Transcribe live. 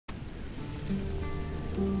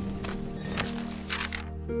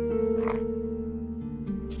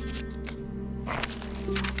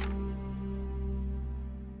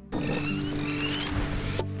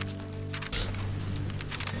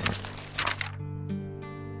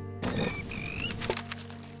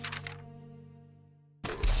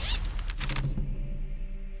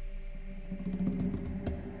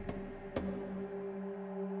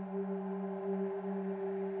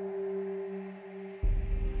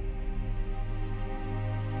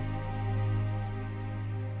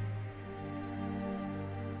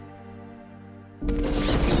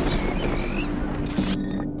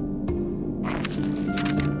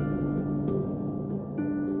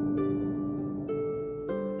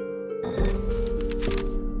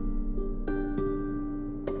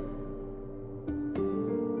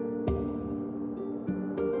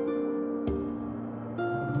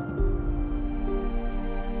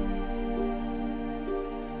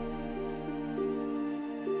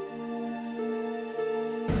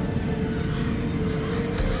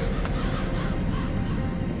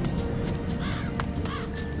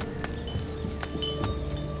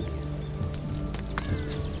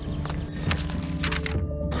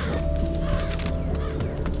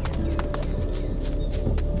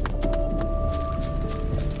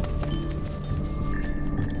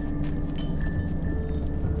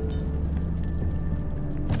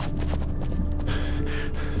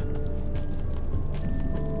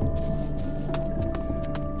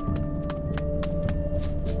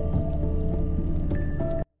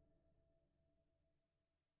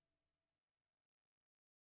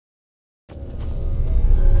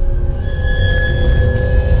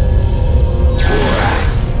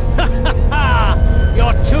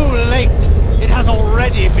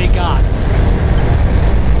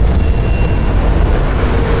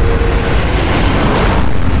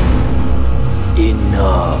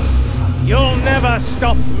enough! You'll never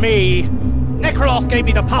stop me! Necroloth gave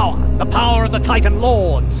me the power of the Titan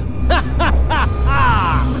Lords! Ha ha ha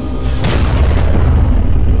ha!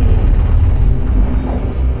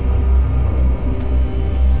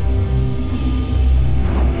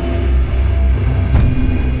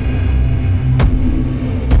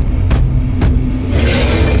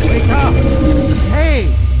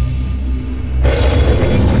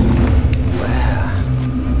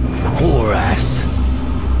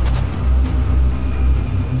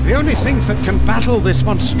 The only things that can battle this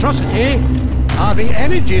monstrosity are the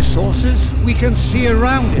energy sources we can see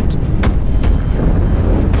around it.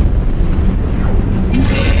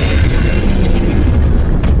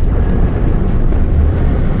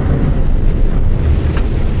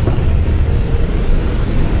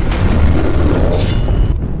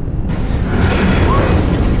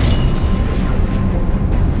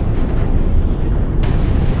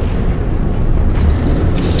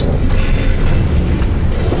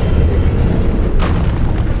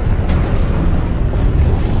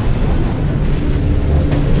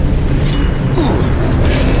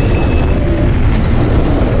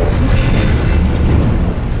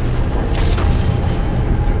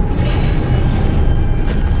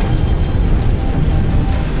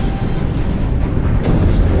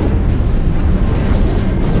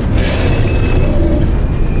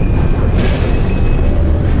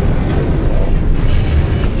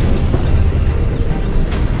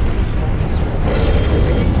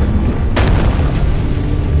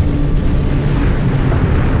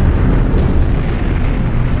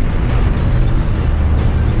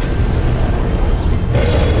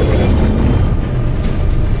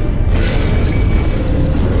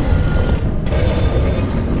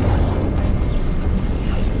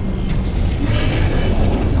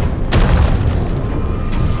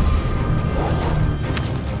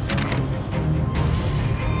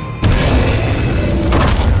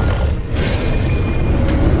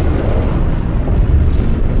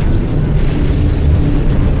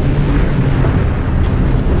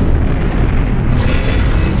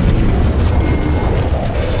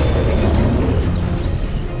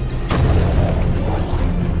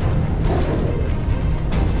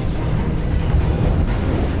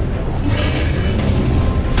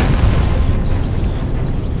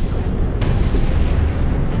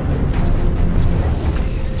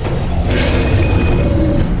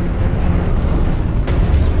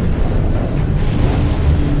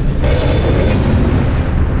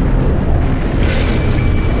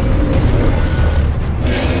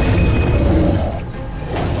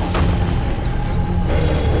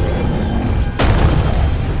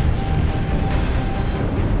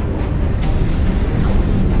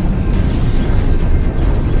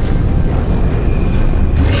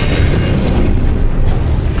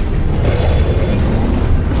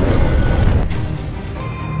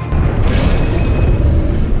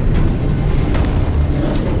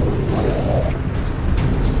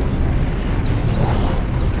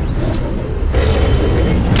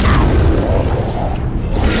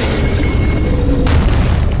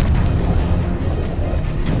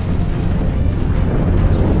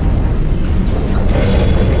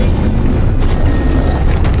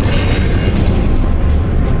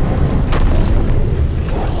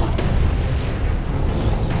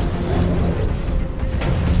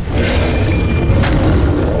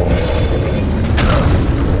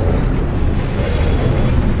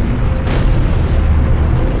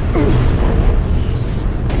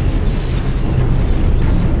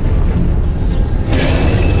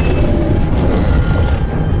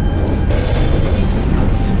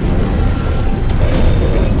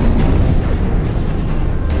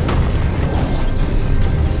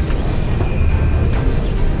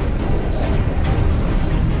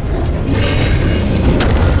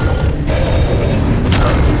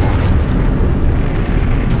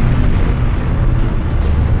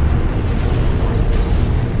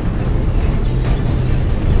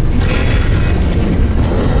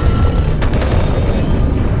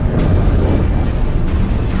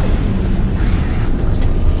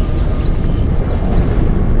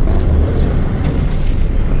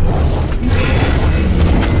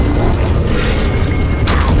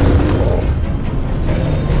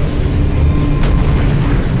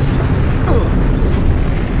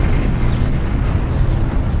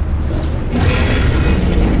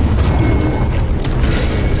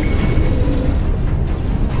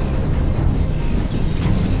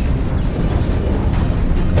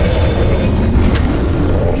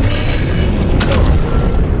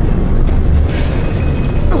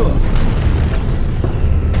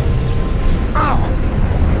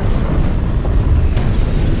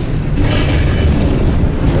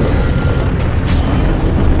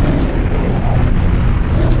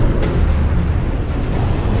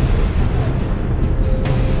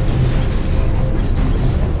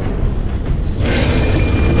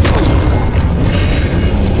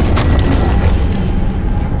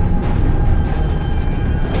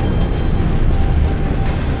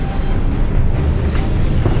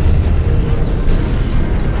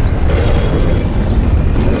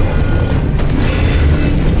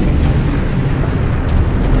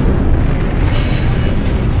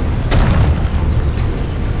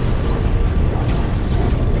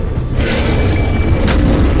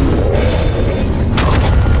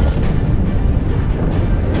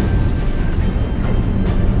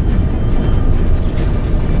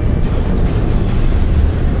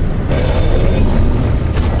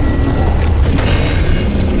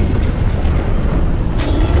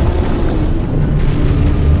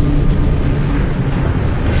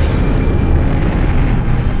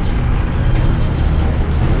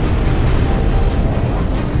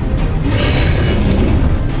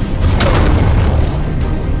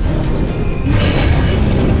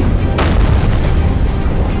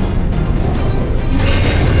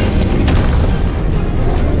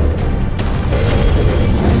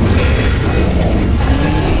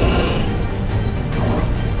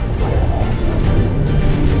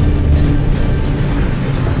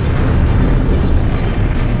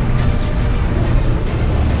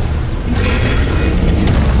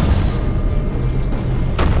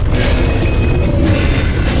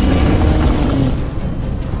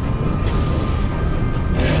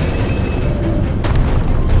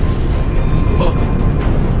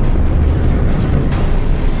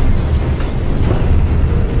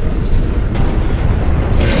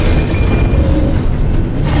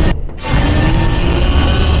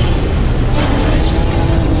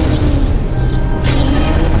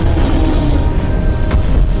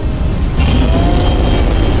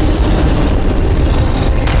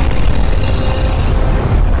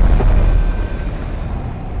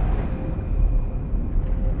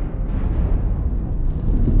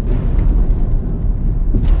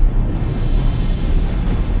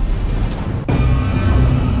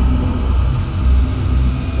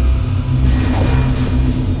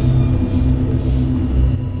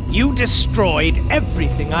 destroyed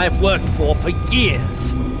everything I've worked for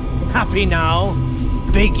years. Happy now,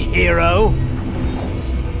 big hero?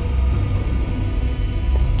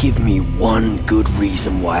 Give me one good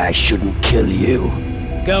reason why I shouldn't kill you.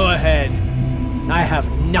 Go ahead. I have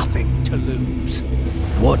nothing to lose.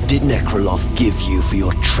 What did Necroloth give you for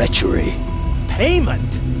your treachery?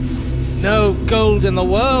 Payment? No gold in the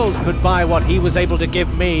world could buy what he was able to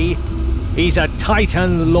give me. He's a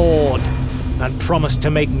Titan Lord, and promised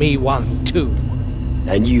to make me one too.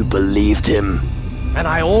 And you believed him? And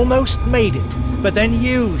I almost made it, but then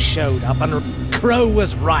you showed up and Crow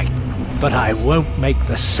was right. But I won't make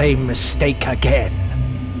the same mistake again.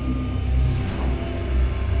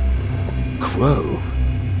 Crow?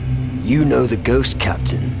 You know the Ghost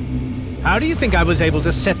Captain. How do you think I was able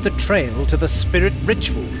to set the trail to the spirit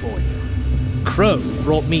ritual for you? Crow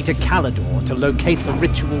brought me to Calador to locate the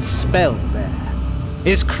ritual spell there.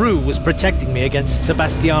 His crew was protecting me against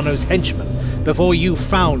Sebastiano's henchmen before you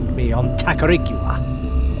found me on Tacarigua.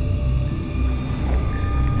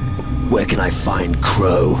 Where can I find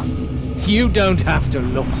Crow? You don't have to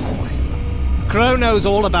look for him. Crow knows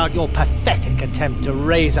all about your pathetic attempt to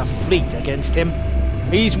raise a fleet against him.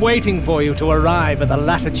 He's waiting for you to arrive at the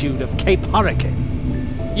latitude of Cape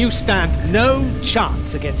Hurricane. You stand no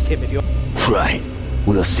chance against him if you're... Right.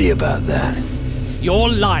 We'll see about that. Your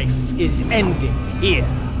life is ending here.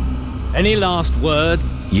 Any last word?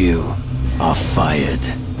 You are fired.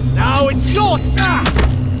 Now it's your...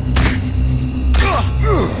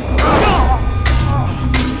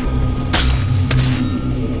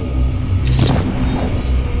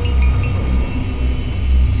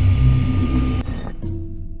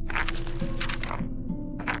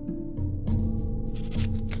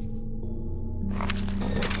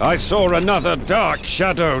 I saw another dark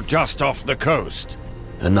shadow just off the coast.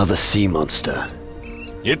 Another sea monster.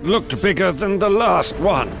 It looked bigger than the last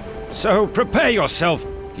one, so prepare yourself.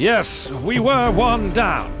 Yes, we were one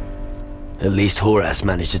down. At least Horace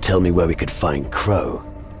managed to tell me where we could find Crow.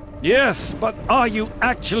 Yes, but are you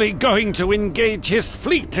actually going to engage his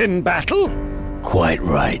fleet in battle? Quite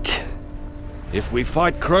right. If we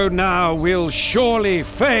fight Crow now, we'll surely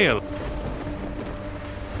fail.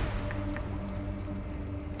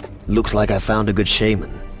 Looks like I found a good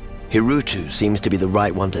shaman. Hirutu seems to be the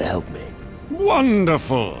right one to help me.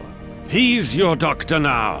 Wonderful. He's your doctor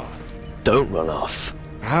now. Don't run off.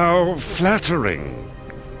 How flattering.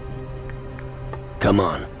 Come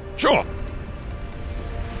on. Sure.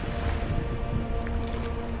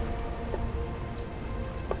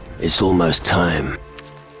 It's almost time.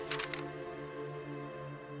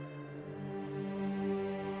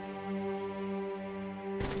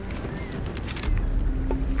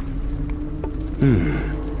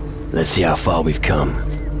 Let's see how far we've come.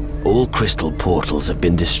 All crystal portals have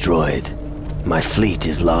been destroyed. My fleet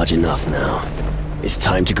is large enough now. It's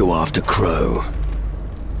time to go after Crow.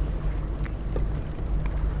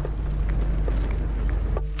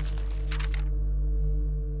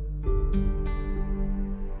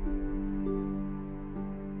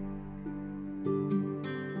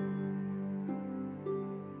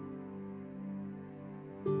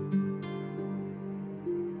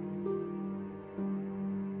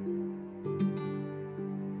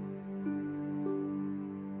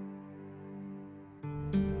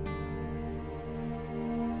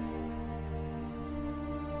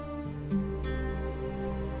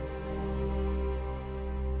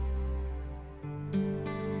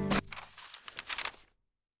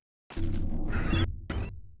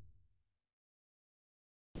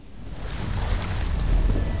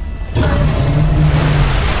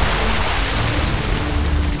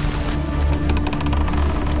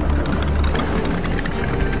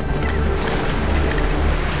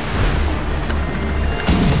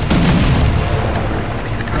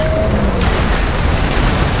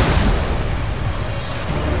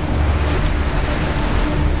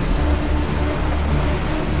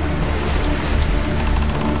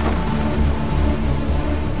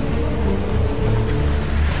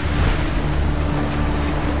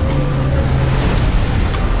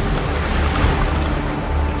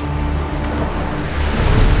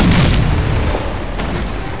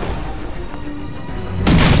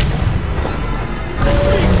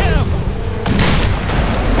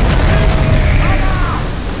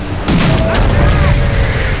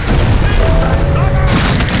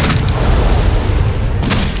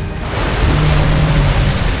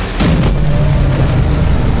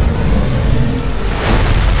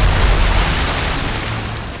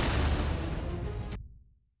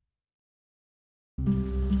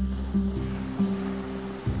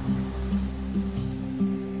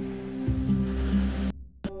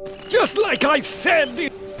 Just like I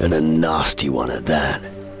said, and a nasty one at that.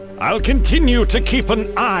 I'll continue to keep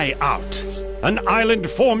an eye out, and I'll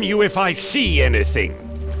inform you if I see anything.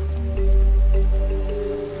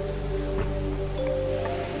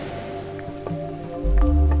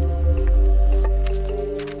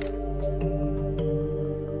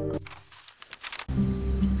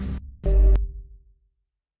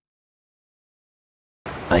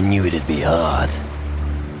 I knew it'd be hard.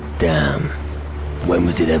 Damn, when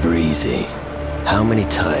was it ever easy? How many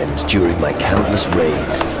times during my countless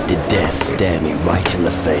raids did death stare me right in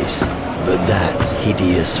the face? But that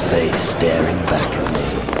hideous face staring back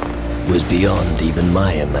at me was beyond even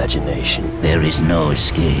my imagination. There is no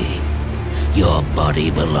escape. Your body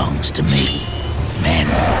belongs to me. Men,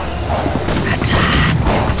 attack!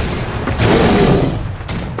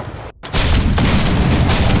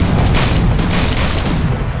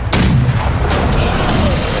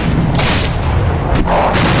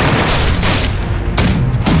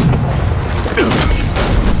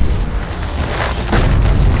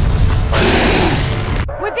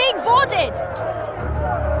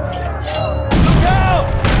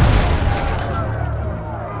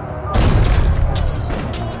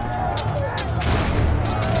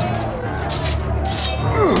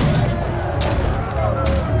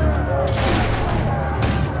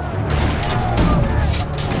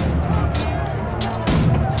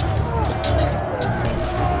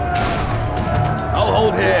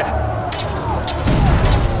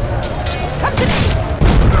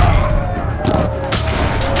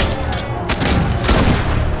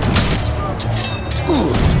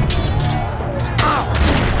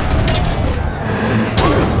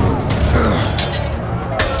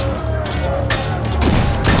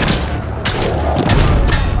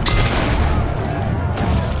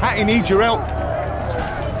 I need your help.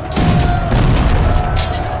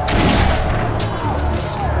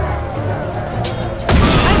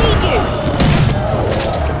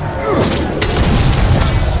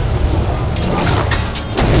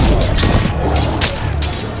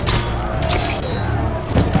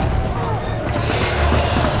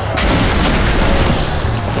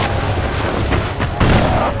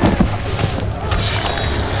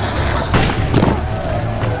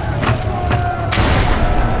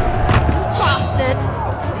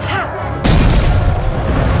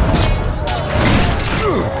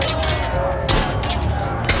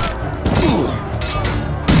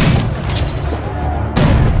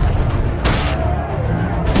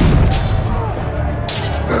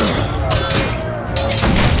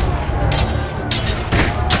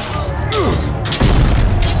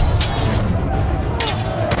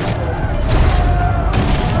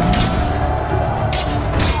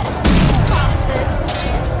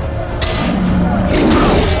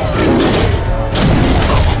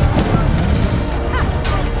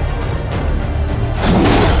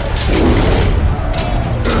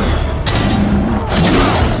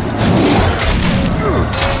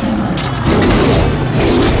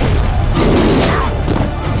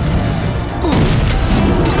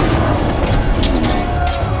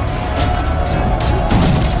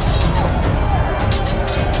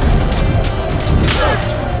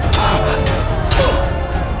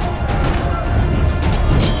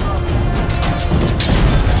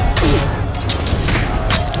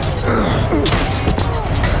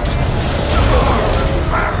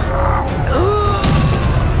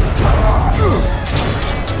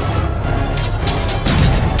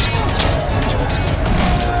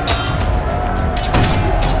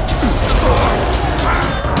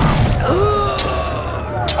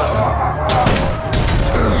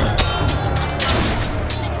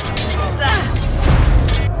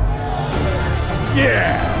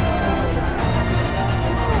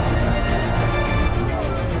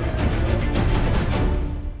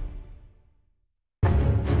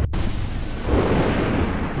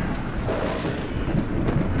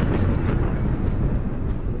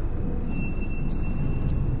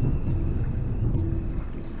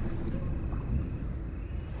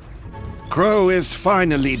 Crow is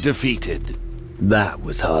finally defeated. That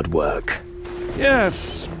was hard work.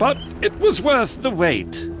 Yes, but it was worth the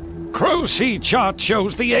wait. Crow Sea chart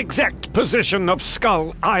shows the exact position of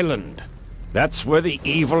Skull Island. That's where the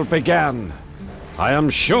evil began. I am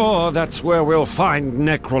sure that's where we'll find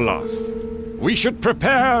Necroloth. We should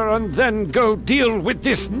prepare and then go deal with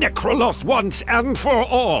this Necroloth once and for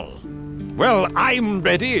all. Well, I'm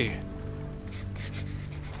ready.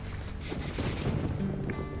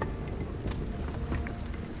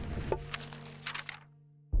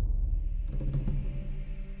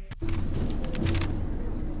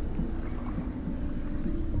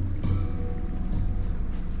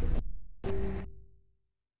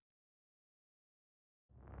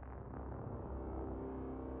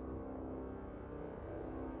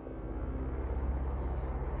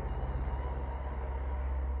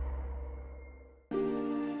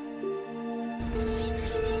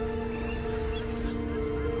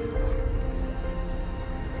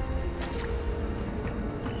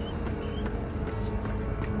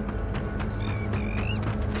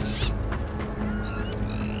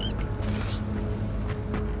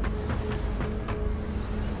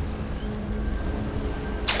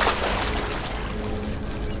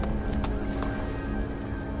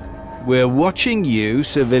 We're watching you,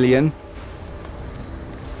 civilian.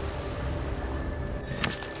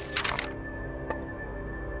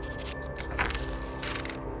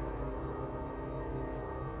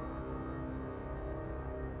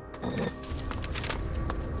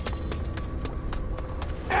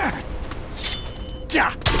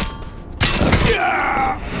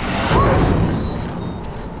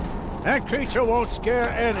 That creature won't scare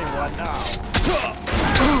anyone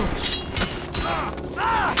now.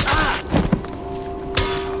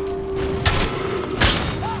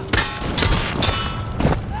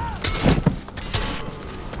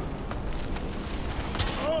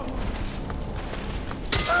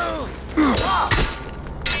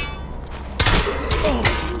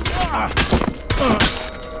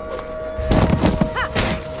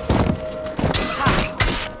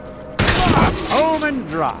 Home and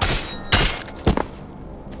dry.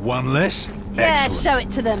 One less? Yeah, Excellent. show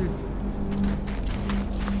it to them.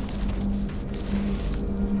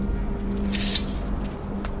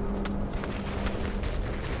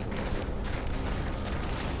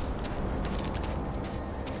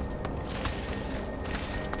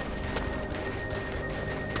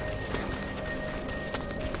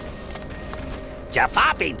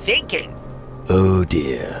 Jafar been thinking. Oh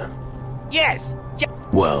dear. Yes,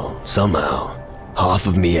 Well, somehow, half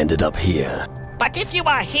of me ended up here. but if you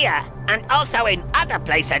are here and also in other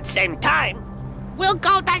place at same time, will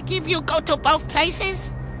gold I give you go to both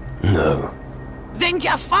places? No. Then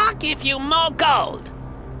Jafar give you more gold.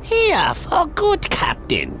 Here for good,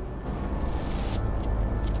 Captain.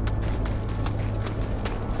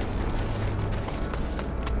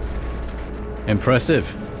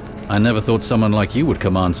 Impressive. I never thought someone like you would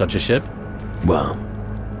command such a ship. Well,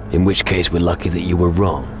 in which case we're lucky that you were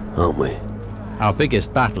wrong, aren't we? Our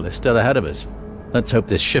biggest battle is still ahead of us. Let's hope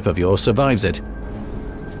this ship of yours survives it.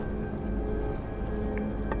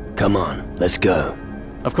 Come on, let's go.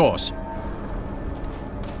 Of course.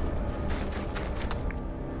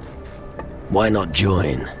 Why not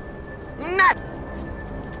join? Not.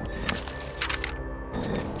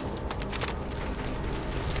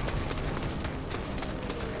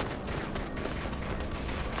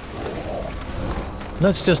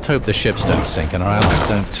 Let's just hope the ships don't sink and our allies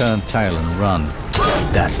don't turn tail and run.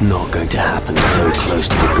 That's not going to happen so close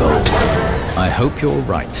to the goal. I hope you're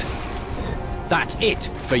right. That's it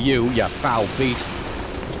for you, you foul beast.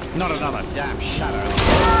 Not another damn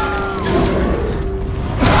shadow.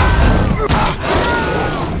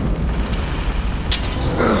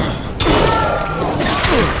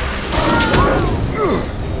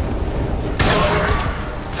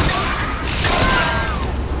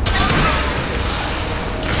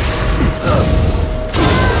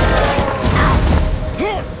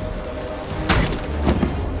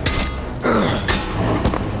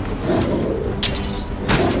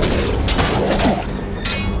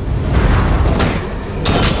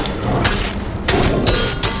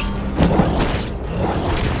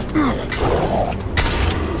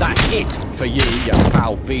 That's it for you, you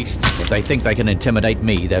foul beast. If they think they can intimidate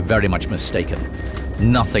me, they're very much mistaken.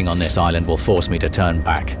 Nothing on this island will force me to turn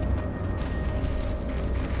back.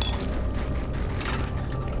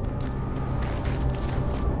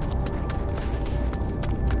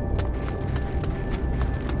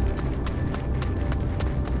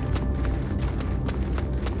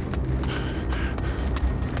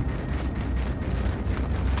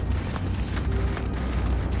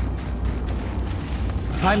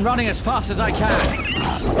 I'm running as fast as I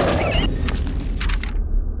can.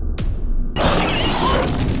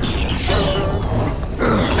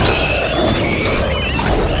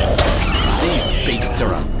 These beasts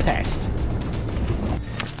are a pest.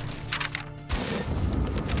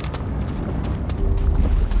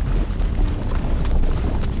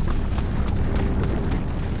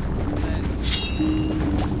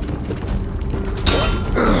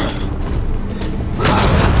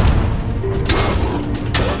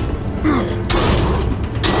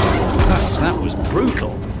 That was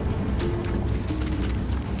brutal.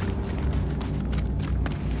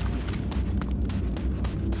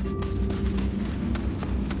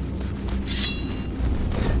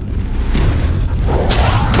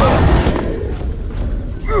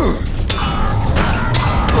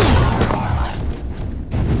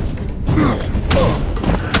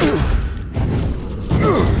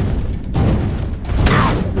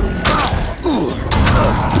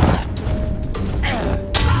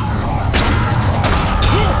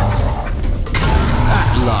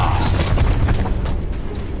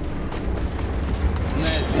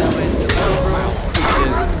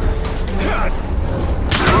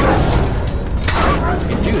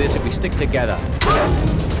 Stick together.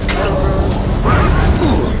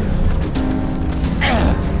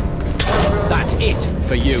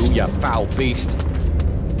 for you, you foul beast.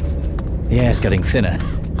 The air's getting thinner.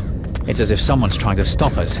 It's as if someone's trying to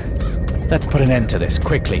stop us. Let's put an end to this,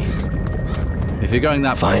 quickly. If you're going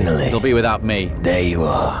that Finally, way, it'll be without me. There you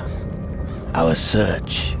are. Our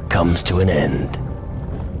search comes to an end.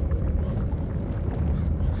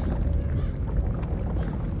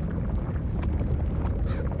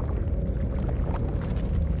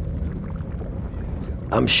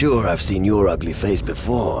 I'm sure I've seen your ugly face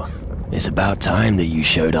before. It's about time that you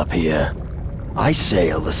showed up here. I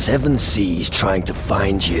sail the 7 seas trying to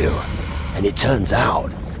find you, and it turns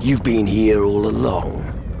out you've been here all along.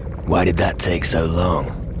 Why did that take so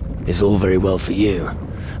long? It's all very well for you.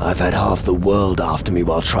 I've had half the world after me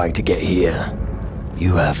while trying to get here.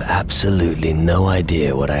 You have absolutely no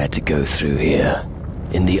idea what I had to go through here.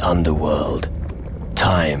 In the underworld,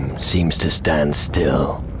 time seems to stand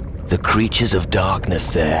still. The creatures of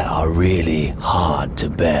darkness there are really hard to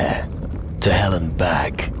bear. To hell and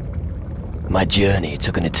back. My journey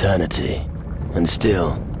took an eternity, and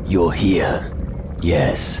still, you're here.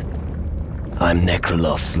 Yes, I'm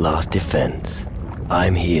Necroloth's last defense.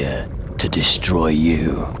 I'm here to destroy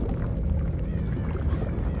you.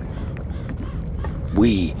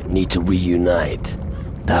 We need to reunite.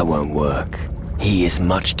 That won't work. He is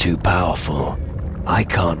much too powerful. I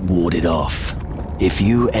can't ward it off. If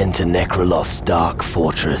you enter Necroloth's dark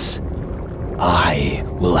fortress, I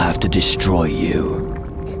will have to destroy you.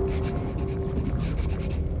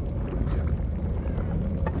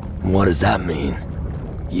 What does that mean?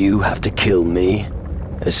 You have to kill me?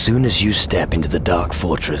 As soon as you step into the dark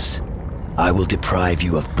fortress, I will deprive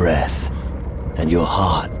you of breath, and your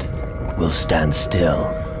heart will stand still.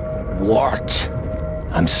 What?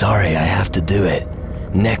 I'm sorry, I have to do it.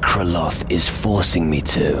 Necroloth is forcing me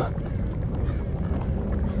to.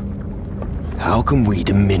 How can we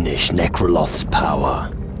diminish Necroloth's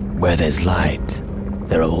power? Where there's light,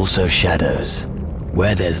 there are also shadows.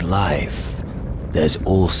 Where there's life, there's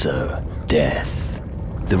also death.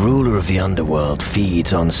 The ruler of the underworld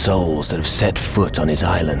feeds on souls that have set foot on his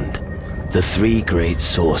island. The 3 great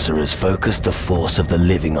sorcerers focus the force of the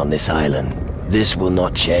living on this island. This will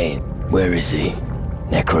not change. Where is he?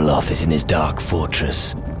 Necroloth is in his dark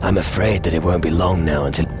fortress. I'm afraid that it won't be long now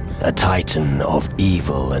until a titan of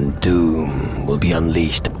evil and doom will be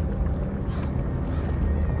unleashed.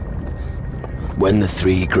 When the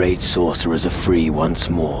 3 great sorcerers are free once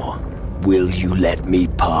more, will you let me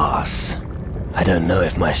pass? I don't know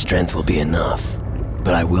if my strength will be enough,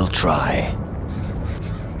 but I will try.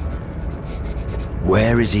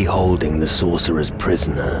 Where is he holding the sorcerers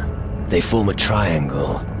prisoner? They form a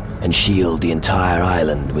triangle and shield the entire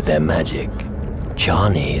island with their magic.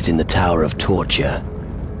 Charney is in the Tower of Torture.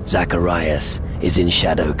 Zacharias is in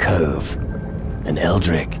Shadow Cove, and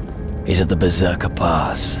Eldrick is at the Berserker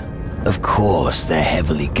Pass. Of course, they're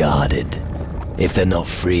heavily guarded. If they're not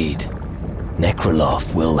freed,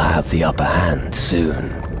 Necroloth will have the upper hand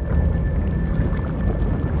soon.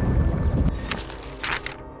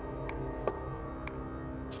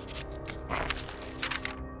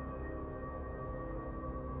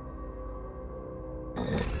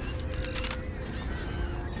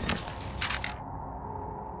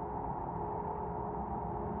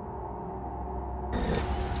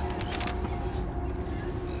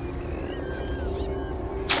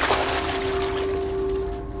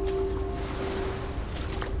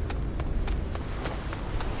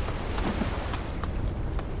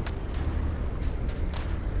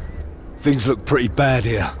 Things look pretty bad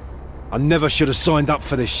here. I never should have signed up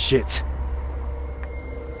for this shit.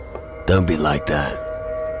 Don't be like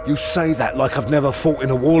that. You say that like I've never fought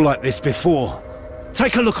in a war like this before.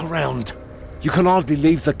 Take a look around. You can hardly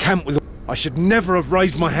leave the camp with... I should never have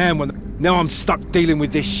raised my hand when... Now I'm stuck dealing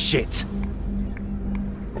with this shit.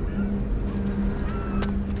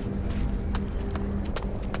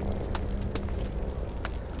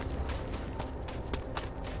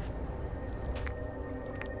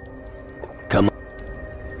 Come on.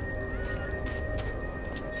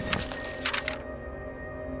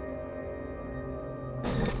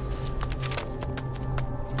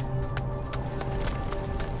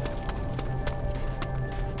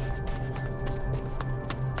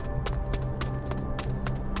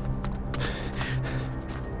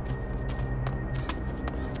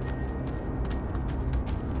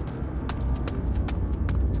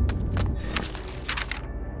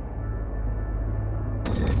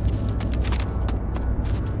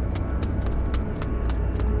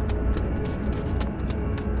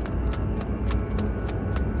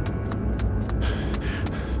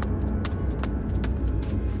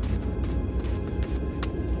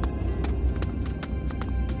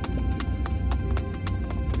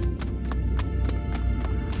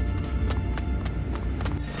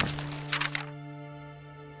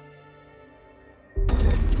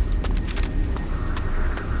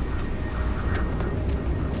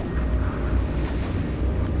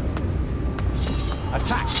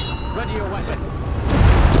 Attack! Ready your weapon.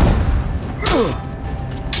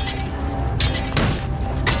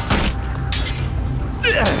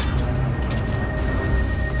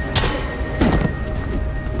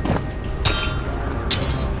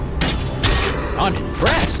 I'm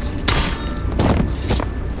impressed.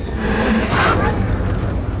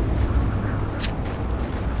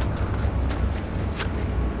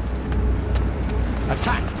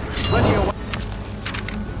 Attack! Ready your weapon.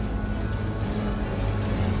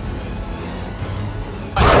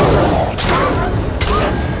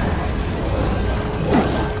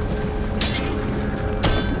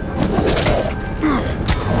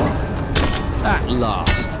 At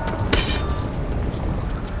last.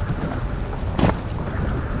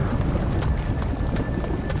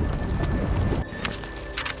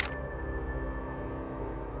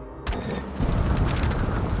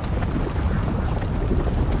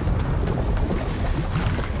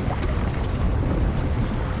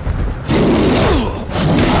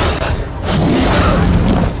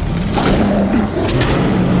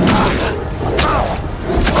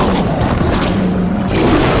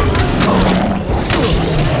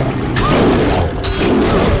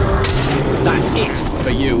 For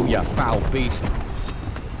you, you foul beast.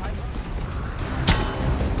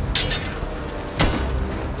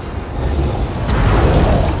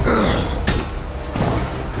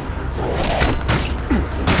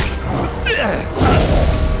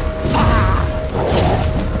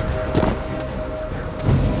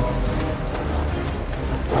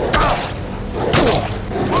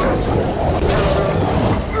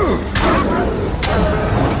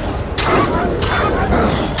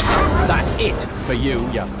 For you,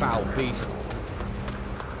 you foul beast.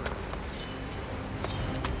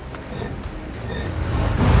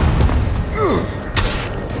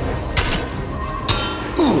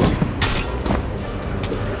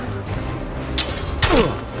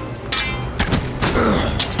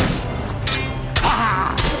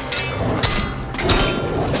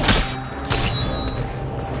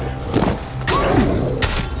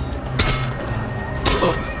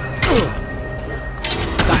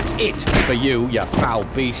 It for you, you foul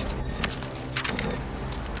beast.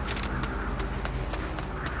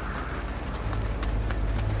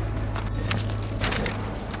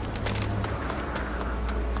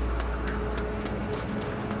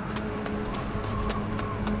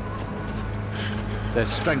 There's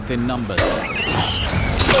strength in numbers.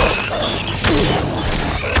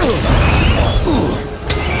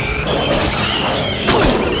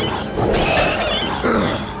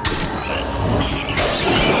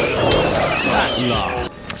 At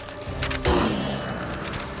last.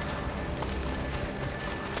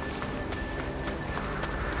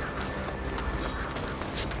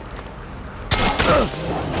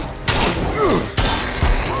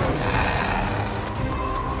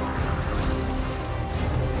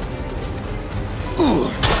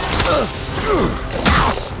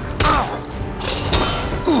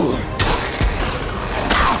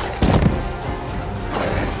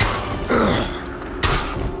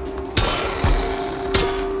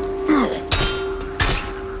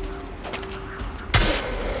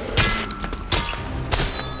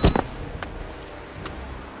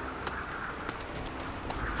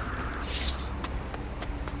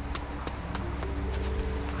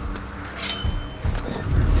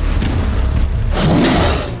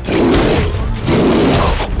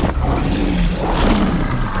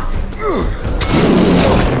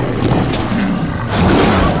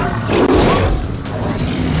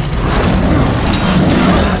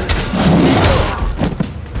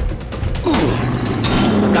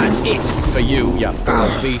 For you, you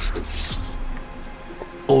foul beast.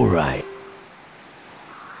 All right.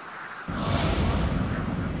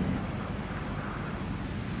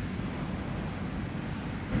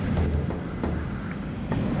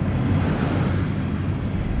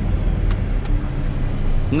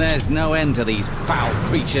 There's no end to these foul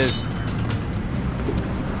creatures.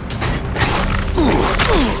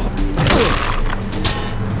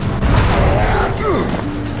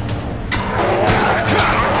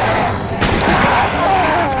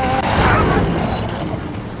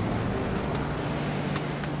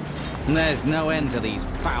 There's no end to these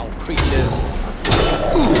foul creatures.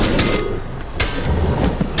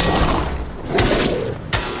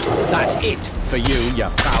 That's it for you, you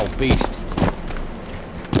foul beast.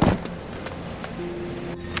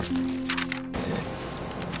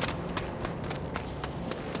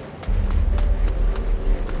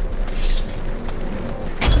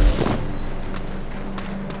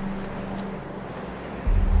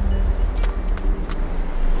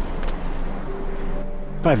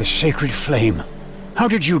 By the sacred flame, how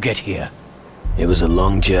did you get here? It was a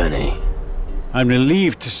long journey. I'm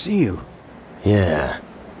relieved to see you. Yeah,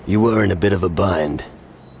 you were in a bit of a bind.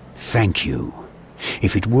 Thank you.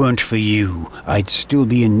 If it weren't for you, I'd still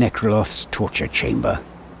be in Necroloth's torture chamber.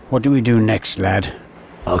 What do we do next, lad?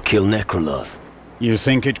 I'll kill Necroloth. You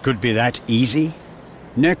think it could be that easy?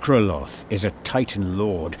 Necroloth is a Titan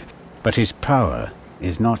Lord, but his power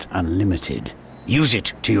is not unlimited. Use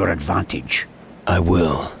it to your advantage. I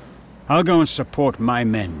will. I'll go and support my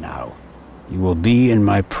men now. You will be in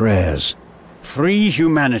my prayers. Free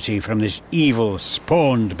humanity from this evil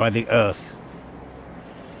spawned by the Earth.